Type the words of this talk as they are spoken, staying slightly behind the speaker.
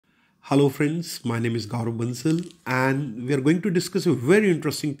Hello friends, my name is Gaurav Bansal and we are going to discuss a very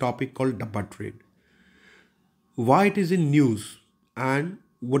interesting topic called Dabba Trade. Why it is in news and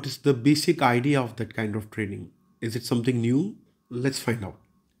what is the basic idea of that kind of trading? Is it something new? Let's find out.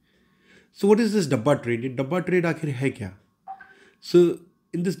 So what is this Dabba Trade? ये Dabba Trade आखिर है क्या? So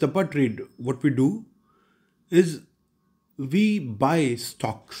in this Dabba Trade, what we do is we buy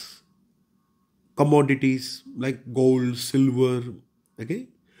stocks, commodities like gold, silver, okay,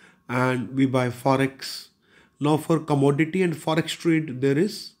 and we buy forex. Now for commodity and forex trade there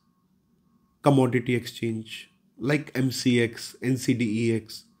is commodity exchange like MCX,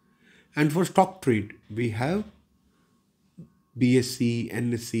 NCDEX, and for stock trade we have BSC,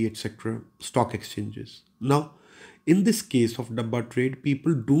 NSE, etc. stock exchanges. Now in this case of Dabba Trade,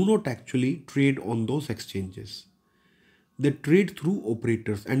 people do not actually trade on those exchanges. They trade through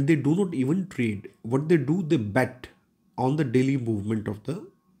operators and they do not even trade. What they do, they bet on the daily movement of the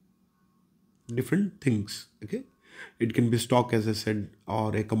different things. Okay, it can be stock, as I said,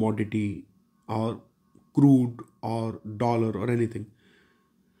 or a commodity, or crude, or dollar, or anything.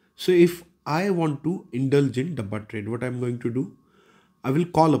 So if I want to indulge in Dabba Trade, what I'm going to do, I will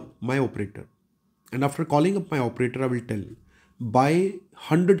call up my operator, and after calling up my operator, I will tell, buy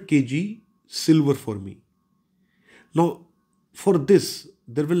 100 kg silver for me. Now for this,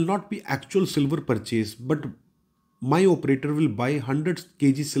 there will not be actual silver purchase, but my operator will buy 100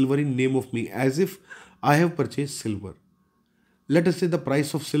 kg silver in name of me as if I have purchased silver. Let us say the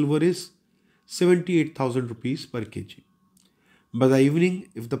price of silver is 78,000 rupees per kg. By the evening,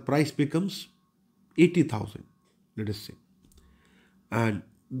 if the price becomes 80,000, let us say, and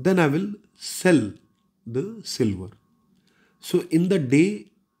then I will sell the silver. So in the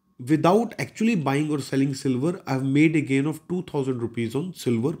day, without actually buying or selling silver, I have made a gain of 2,000 rupees on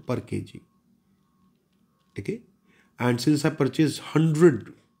silver per kg. Okay. And since I purchased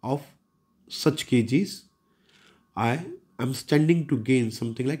 100 of such kgs, I am standing to gain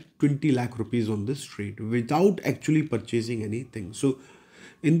something like 20 lakh rupees on this trade without actually purchasing anything. So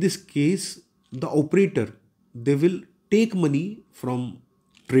in this case, the operator, they will take money from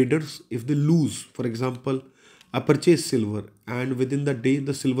traders if they lose. For example, I purchase silver and within the day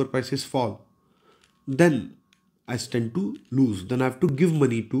the silver prices fall. Then I stand to lose. Then I have to give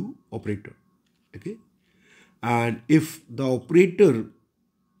money to operator. Okay. And if the operator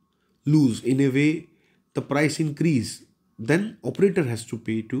lose in a way, the price increase, then operator has to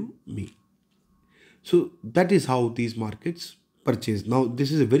pay to me. So that is how these markets purchase. Now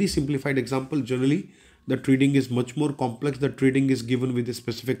this is a very simplified example. Generally the trading is much more complex. The trading is given with a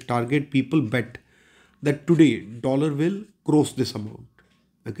specific target. People bet that today dollar will cross this amount.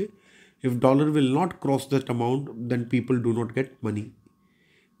 Okay. If dollar will not cross that amount, then people do not get money.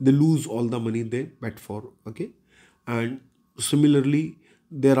 They lose all the money they bet for. Okay. And similarly,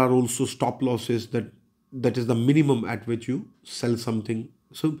 there are also stop losses, that is the minimum at which you sell something.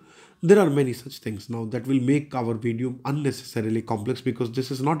 So there are many such things. Now that will make our video unnecessarily complex, because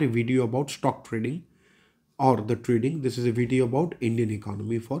this is not a video about stock trading or the trading. This is a video about Indian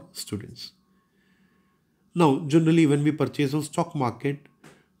economy for students. Now generally when we purchase on stock market,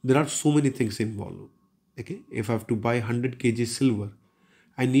 there are so many things involved. Okay, if I have to buy 100 kg silver,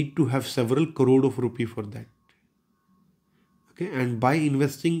 I need to have several crore of rupee for that. Okay, and by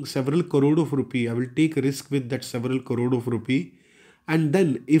investing several crore of rupee, I will take a risk with that several crore of rupee. And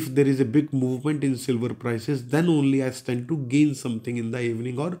then if there is a big movement in silver prices, then only I stand to gain something in the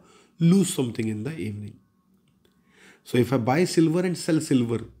evening or lose something in the evening. So if I buy silver and sell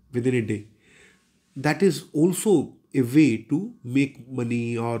silver within a day, that is also a way to make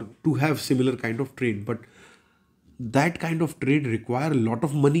money or to have similar kind of trade. But that kind of trade require a lot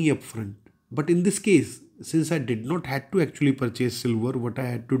of money upfront. But in this case, since I did not had to actually purchase silver, what I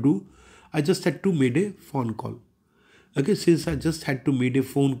had to do, I just had to made a phone call. Okay, since I just had to made a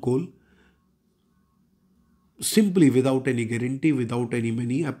phone call, simply without any guarantee, without any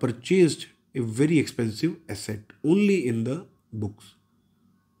money, I purchased a very expensive asset only in the books.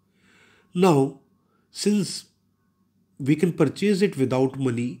 Now, since we can purchase it without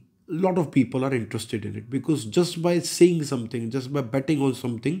money, a lot of people are interested in it, because just by saying something, just by betting on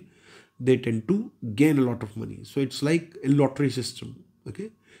something, they tend to gain a lot of money. So it's like a lottery system.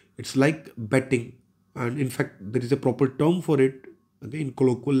 Okay, it's like betting, and in fact there is a proper term for it. Okay, in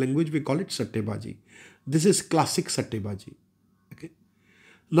colloquial language we call it sattebaji. This is classic sattebaji. Okay,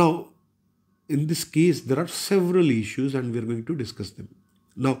 now in this case there are several issues and we are going to discuss them.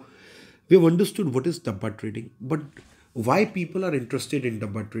 Now we have understood what is Dabba trading, but why people are interested in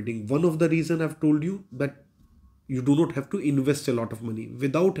Dabba trading? One of the reason I've told you that you do not have to invest a lot of money.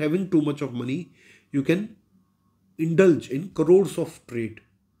 Without having too much of money, you can indulge in crores of trade.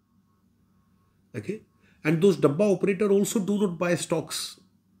 Okay, and those Dabba operator also do not buy stocks.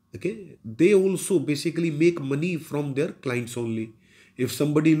 Okay, they also basically make money from their clients only. If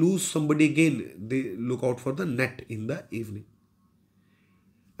somebody lose, somebody gain, they look out for the net in the evening.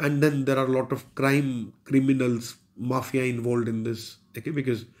 And then there are a lot of criminals, mafia involved in this. Okay,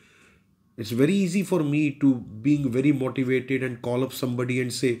 because it's very easy for me to being very motivated and call up somebody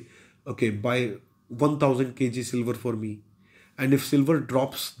and say, okay, buy 1000 kg silver for me. And if silver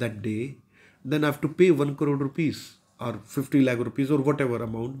drops that day, then I have to pay 1 crore rupees or 50 lakh rupees or whatever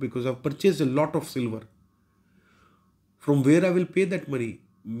amount, because I've purchased a lot of silver. From where I will pay that money?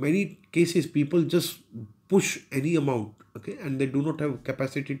 Many cases people just push any amount, okay, and they do not have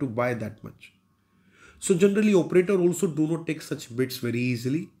capacity to buy that much. So generally operator also do not take such bids very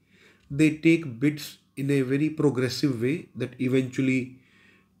easily. They take bids in a very progressive way, that initially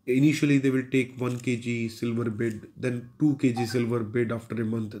they will take 1 kg silver bid, then 2 kg silver bid after a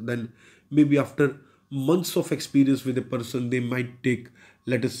month, then maybe after months of experience with a person, they might take,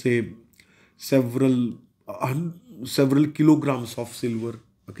 let us say, several several kilograms of silver,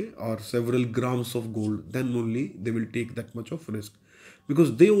 okay, or several grams of gold. Then only they will take that much of risk,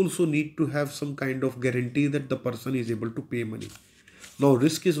 because they also need to have some kind of guarantee that the person is able to pay money. Now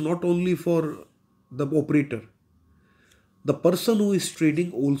risk is not only for the operator. The person who is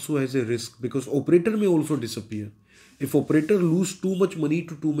trading also has a risk, because operator may also disappear. If operator lose too much money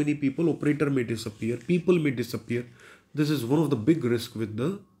to too many people, operator may disappear, people may disappear. This is one of the big risks with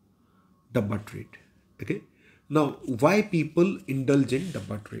the Dabba trade. Okay. Now, why people indulge in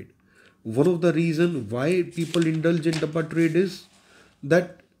Dabba trade? One of the reason why people indulge in Dabba trade is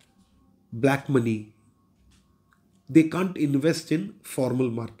that black money. They can't invest in formal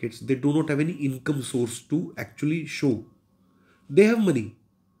markets. They do not have any income source to actually show. They have money,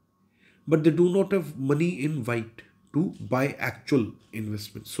 but they do not have money in white to buy actual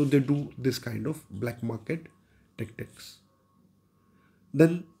investments. So they do this kind of black market tactics.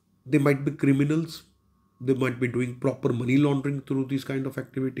 Then they might be criminals. They might be doing proper money laundering through these kind of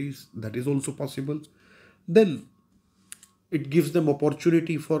activities. That is also possible. Then it gives them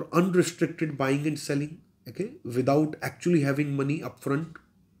opportunity for unrestricted buying and selling, okay, without actually having money upfront.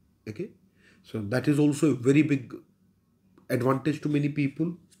 Okay, so that is also a very big advantage to many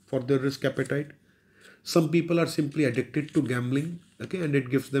people for their risk appetite. Some people are simply addicted to gambling, okay, and it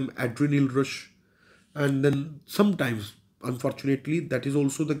gives them adrenaline rush. And then sometimes, unfortunately, that is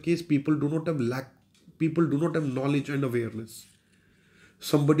also the case. People do not have knowledge and awareness.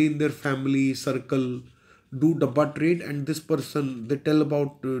 Somebody in their family circle do Dabba trade, and this person, they tell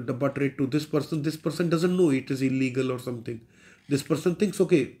about Dabba trade to this person doesn't know it is illegal or something. This person thinks,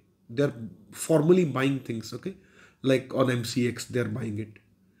 okay, they're formally buying things, okay, like on MCX they're buying it,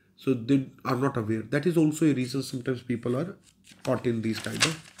 so they are not aware. That is also a reason sometimes people are caught in these kind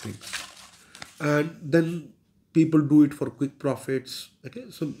of things. And then people do it for quick profits, okay,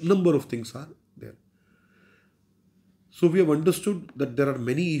 so number of things are there. So we have understood that there are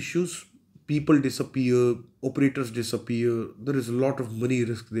many issues. People disappear, operators disappear, there is a lot of money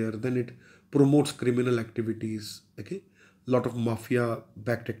risk there. Then it promotes criminal activities. Okay. A lot of mafia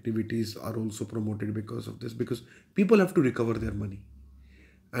backed activities are also promoted because of this, because people have to recover their money.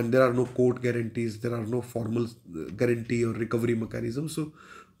 And there are no court guarantees, there are no formal guarantee or recovery mechanism. So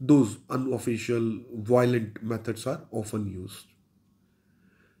those unofficial violent methods are often used.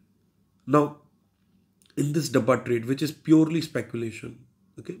 Now, in this Dabba trade, which is purely speculation,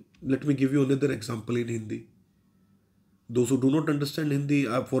 okay, let me give you another example in Hindi. Those who do not understand Hindi,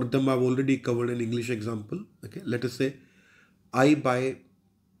 for them I've already covered an English example. Okay, let us say I buy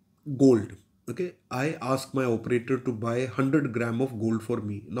gold. Okay, I ask my operator to buy 100 gram of gold for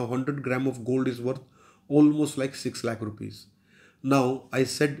me. Now 100 gram of gold is worth almost like 6 lakh rupees. Now I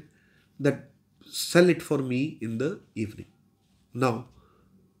said that sell it for me in the evening. Now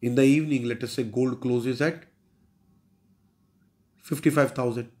in the evening, let us say gold closes at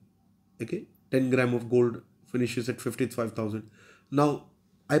 55,000. Okay, 10 gram of gold finishes at 55,000. Now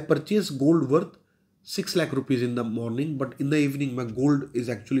I purchase gold worth 6 lakh rupees in the morning, but in the evening my gold is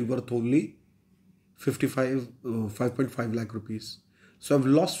actually worth only 5.5 lakh rupees. So I've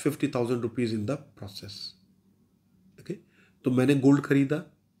lost 50,000 rupees in the process. Okay, तो मैंने gold खरीदा,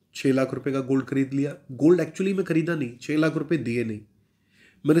 6 लाख रुपए का gold खरीद लिया. Gold actually मैं खरीदा नहीं, 6 लाख रुपए दिए नहीं.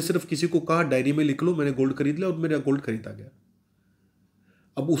 मैंने सिर्फ किसी को कहा डायरी में लिख लो मैंने गोल्ड खरीद लिया और मेरा गोल्ड खरीदा गया.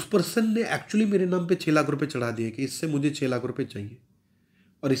 अब उस पर्सन ने एक्चुअली मेरे नाम पे 6 लाख रुपए चढ़ा दिए कि इससे मुझे 6 लाख रुपए चाहिए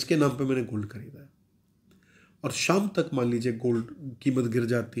और इसके नाम पे मैंने गोल्ड खरीदा है. और शाम तक मान लीजिए गोल्ड कीमत गिर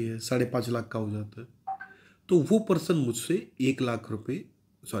जाती है, 5.5 लाख का हो जाता है, तो वो पर्सन मुझसे 1 लाख रुपए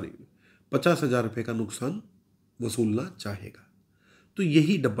 50,000 रुपये का नुकसान वसूलना चाहेगा. तो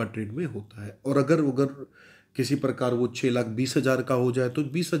यही डब्बा ट्रेड में होता है। और अगर अगर किसी प्रकार वो 6,20,000 का हो जाए तो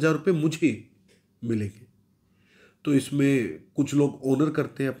 20,000 रुपये मुझे मिलेंगे। तो इसमें कुछ लोग ओनर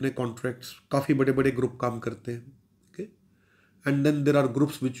करते हैं अपने कॉन्ट्रैक्ट्स, काफ़ी बड़े बड़े ग्रुप काम करते हैं, okay. And then there are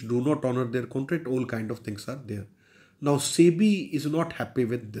groups which do not honor their contract. All kind of things are there. Now SEBI is not happy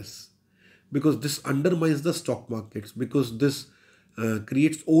with this, because this undermines the stock markets, because this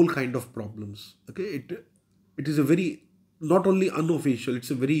creates all kind of problems, okay. It is a very, not only unofficial,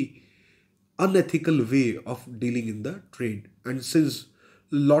 it's a very unethical way of dealing in the trade. And since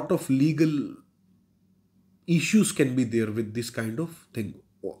lot of legal issues can be there with this kind of thing,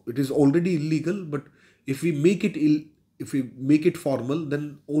 it is already illegal, but if we make it if we make it formal,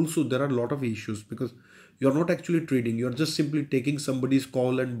 then also there are a lot of issues, because you're not actually trading, you're just simply taking somebody's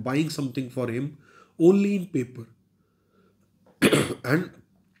call and buying something for him only in paper. And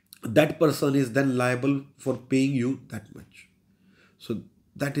that person is then liable for paying you that much. So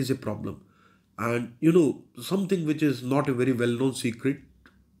that is a problem. And something which is not a very well known secret,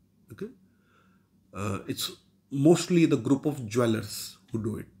 okay, it's mostly the group of jewelers who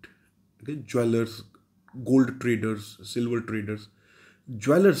do it. Okay, jewelers, gold traders, silver traders.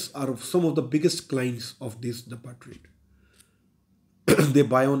 Jewelers are some of the biggest clients of this Dabba trade. They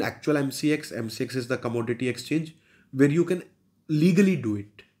buy on actual MCX. MCX is the commodity exchange where you can legally do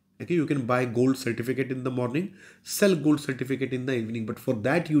it. Okay, you can buy gold certificate in the morning, sell gold certificate in the evening, but for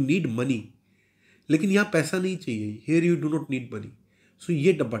that you need money. लेकिन यहाँ पैसा नहीं चाहिए, here you do not need money. So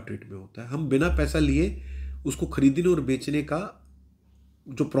ये डब्बा trade में होता है, हम बिना पैसा लिए उसको खरीदने और बेचने का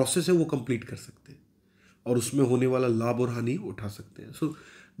जो प्रोसेस है वो कंप्लीट कर सकते हैं और उसमें होने वाला लाभ और हानि उठा सकते हैं. So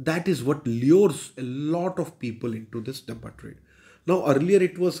that is what lures a lot of people into this डब्बा trade. Now earlier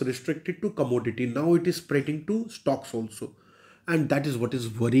it was restricted to commodity, now it is spreading to stocks also, and that is what is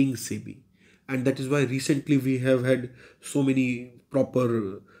worrying SEBI. And that is why recently we have had so many proper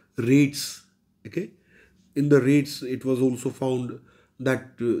rates, okay. In the rates it was also found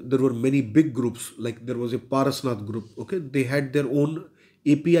that there were many big groups, like there was a Parasnath group, okay. They had their own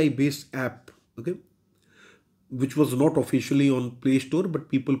API based app, okay, which was not officially on Play Store, but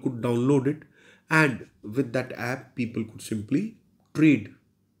people could download it, and with that app people could simply trade,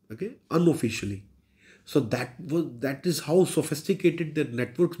 okay, unofficially. So that is how sophisticated their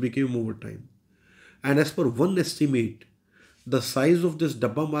networks became over time. And as per one estimate, the size of this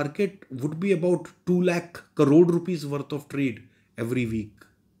Dabba market would be about 2 lakh crore rupees worth of trade every week,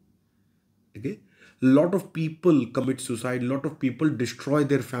 okay. Lot of people commit suicide, lot of people destroy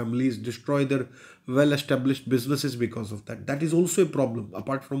their families, destroy their well established businesses because of that. That is also a problem,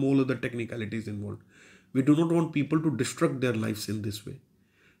 apart from all other technicalities involved. We do not want people to destruct their lives in this way.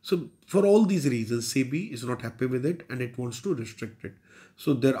 So for all these reasons, SEBI is not happy with it and it wants to restrict it.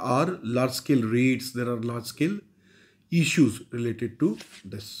 So there are large scale raids, there are large scale issues related to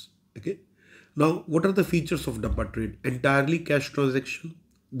this, okay. Now what are the features of Dabba trade? Entirely cash transaction,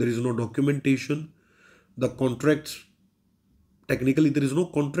 there is no documentation. The contracts, technically there is no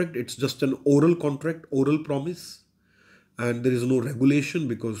contract, it's just an oral contract, oral promise, and there is no regulation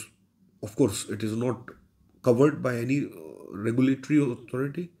because of course it is not covered by any regulatory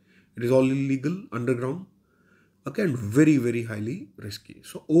authority. It is all illegal, underground, okay, and very very highly risky.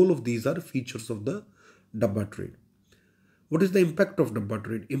 So all of these are features of the Dabba trade. What is the impact of Dabba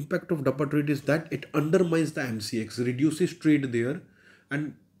trade? Impact of Dabba trade is that it undermines the MCX, reduces trade there,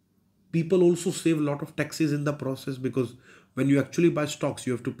 and people also save a lot of taxes in the process, because when you actually buy stocks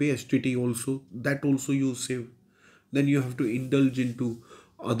you have to pay STT also, that also you save. Then you have to indulge into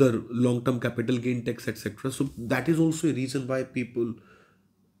other long-term capital gain tax, etc. So that is also a reason why people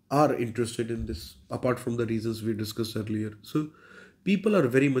are interested in this, apart from the reasons we discussed earlier. So people are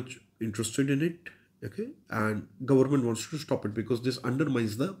very much interested in it, okay, and government wants to stop it because this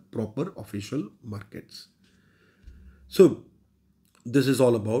undermines the proper official markets. So this is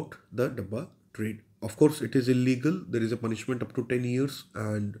all about the Dabba trade. Of course, it is illegal. There is a punishment up to 10 years.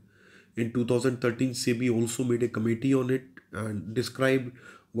 And in 2013, SEBI also made a committee on it and described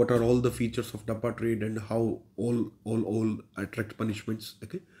what are all the features of Dabba trade and how all attract punishments.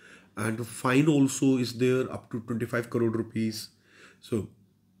 Okay, and fine also is there up to 25 crore rupees. So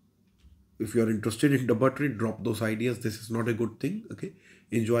if you are interested in Dabba trade, drop those ideas. This is not a good thing. Okay,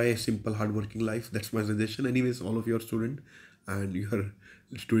 enjoy a simple, hardworking life. That's my suggestion. Anyways, all of you are student and you are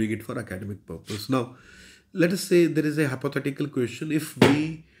doing it for academic purpose. Now, let us say there is a hypothetical question. If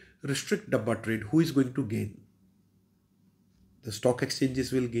we restrict Dabba trade, who is going to gain? The stock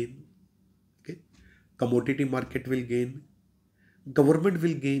exchanges will gain. Okay, commodity market will gain. Government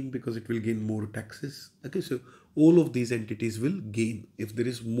will gain because it will gain more taxes. Okay, so all of these entities will gain if there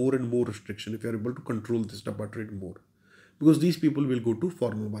is more and more restriction, if you are able to control this Dabba trade more. because these people will go to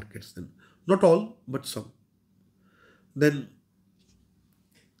formal markets then. Not all, but some. Then,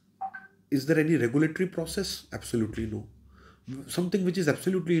 is there any regulatory process? Absolutely no. Something which is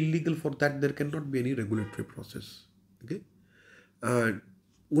absolutely illegal, for that there cannot be any regulatory process. Okay. And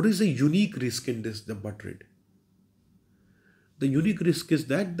what is the unique risk in this Dabba trade? The unique risk is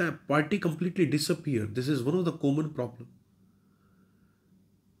that the party completely disappear. This is one of the common problem.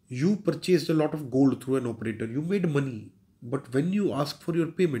 You purchased a lot of gold through an operator. You made money. But when you ask for your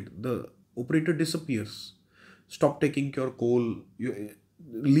payment, the operator disappears. Stop taking your call.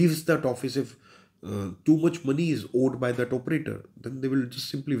 Leaves that office. If too much money is owed by that operator, then they will just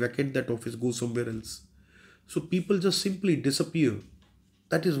simply vacate that office, go somewhere else. So people just simply disappear.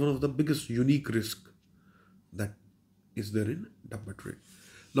 That is one of the biggest unique risk that is there in Dabba trade.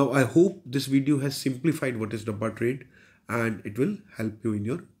 Now I hope this video has simplified what is Dabba trade, and it will help you in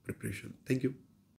your preparation. Thank you.